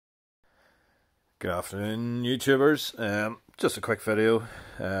Good afternoon, YouTubers. Just a quick video,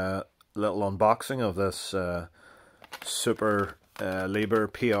 little unboxing of this Wsi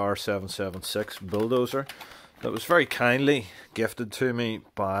Liebherr pr776 bulldozer that was very kindly gifted to me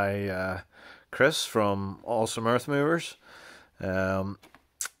by Chris from Awesome Earth Movers.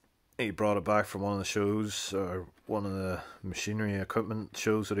 He brought it back from one of the shows, or one of the machinery equipment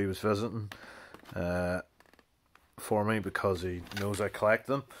shows that he was visiting, for me, because he knows I collect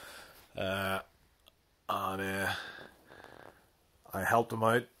them. And I helped him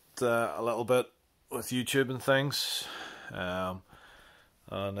out a little bit with YouTube and things, yeah,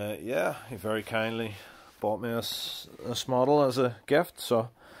 he very kindly bought me this model as a gift, so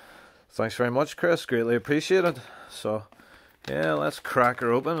thanks very much, Chris, greatly appreciated. So yeah, let's crack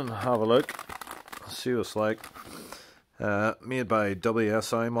her open and have a look, see what it's like. Made by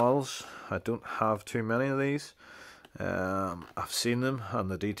Wsi models. I don't have too many of these. I've seen them and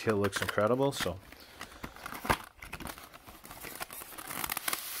the detail looks incredible, so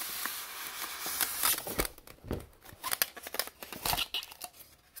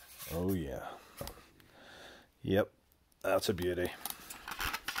oh yeah, yep, that's a beauty.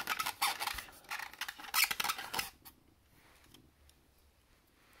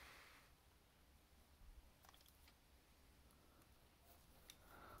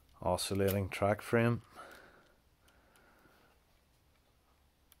 Oscillating track frame.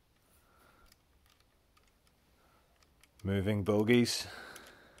 Moving bogies.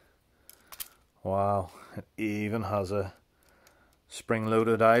 Wow, it even has a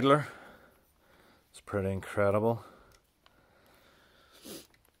spring-loaded idler. It's pretty incredible.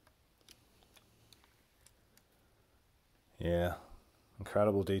 Yeah,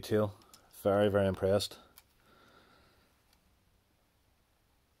 incredible detail. Very, very impressed.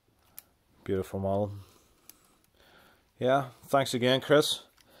 Beautiful model. Yeah, thanks again, Chris.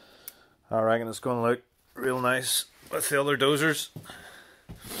 I reckon it's going to look real nice with the other dozers.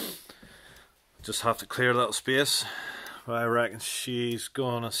 Just have to clear a little space. But I reckon she's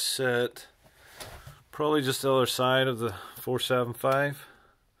going to sit probably just the other side of the 475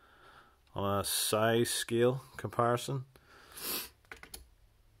 on a size scale comparison.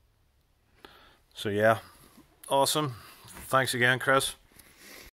 So yeah, awesome. Thanks again, Chris.